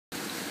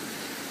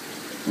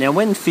Now,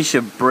 when fish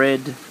are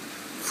bred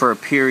for a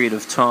period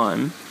of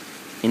time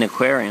in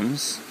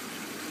aquariums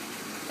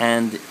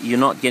and you're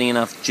not getting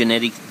enough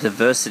genetic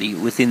diversity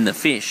within the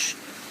fish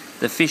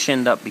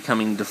end up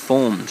becoming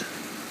deformed.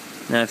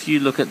 Now, if you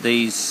look at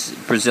these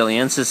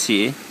Braziliensis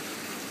here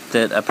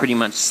that are pretty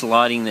much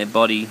sliding their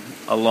body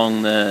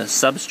along the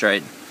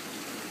substrate,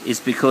 is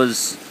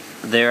because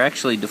they're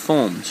actually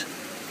deformed,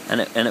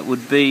 and it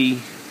would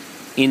be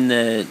in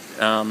the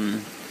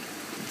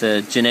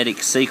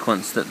genetic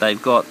sequence that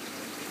they've got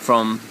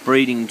from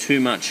breeding too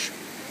much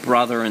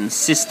brother and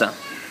sister.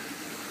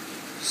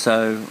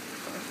 So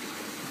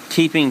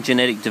keeping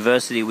genetic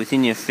diversity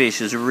within your fish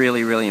is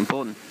really, really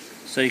important.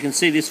 So you can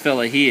see this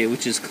fella here,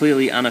 which is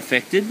clearly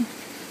unaffected.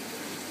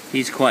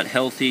 He's quite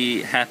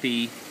healthy,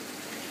 happy,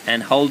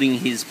 and holding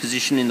his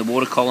position in the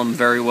water column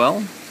very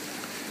well.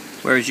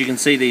 Whereas you can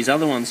see these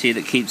other ones here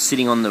that keep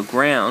sitting on the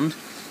ground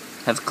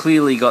have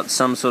clearly got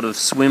some sort of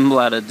swim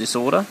bladder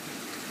disorder,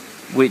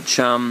 which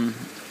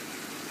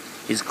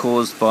is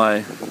caused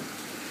by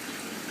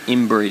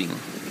inbreeding.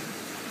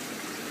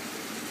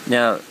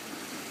 Now,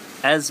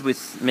 as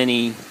with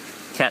many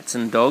cats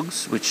and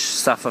dogs which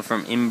suffer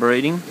from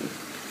inbreeding,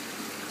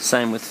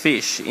 same with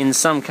fish. In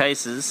some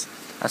cases,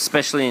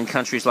 especially in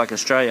countries like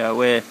Australia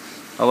where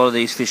a lot of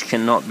these fish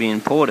cannot be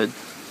imported,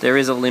 there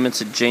is a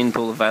limited gene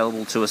pool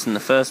available to us in the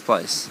first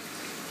place.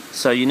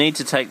 So you need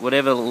to take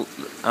whatever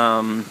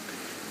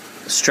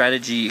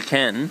strategy you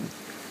can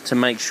to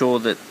make sure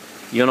that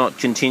you're not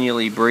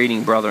continually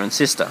breeding brother and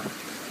sister.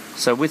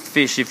 So with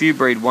fish, if you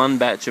breed one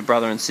batch of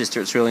brother and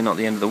sister, it's really not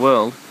the end of the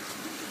world.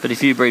 But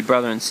if you breed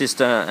brother and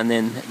sister and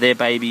then their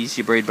babies,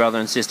 you breed brother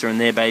and sister, and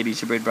their babies,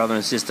 you breed brother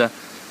and sister,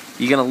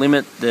 you're going to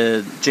limit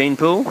the gene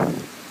pool,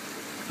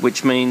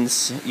 which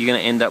means you're going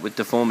to end up with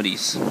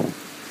deformities.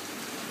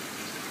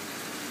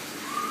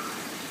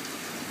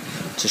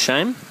 It's a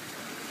shame,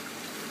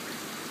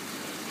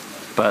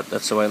 but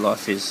that's the way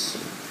life is.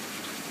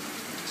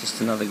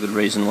 Just another good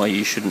reason why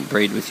you shouldn't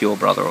breed with your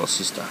brother or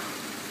sister.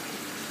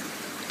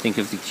 Think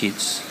of the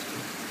kids.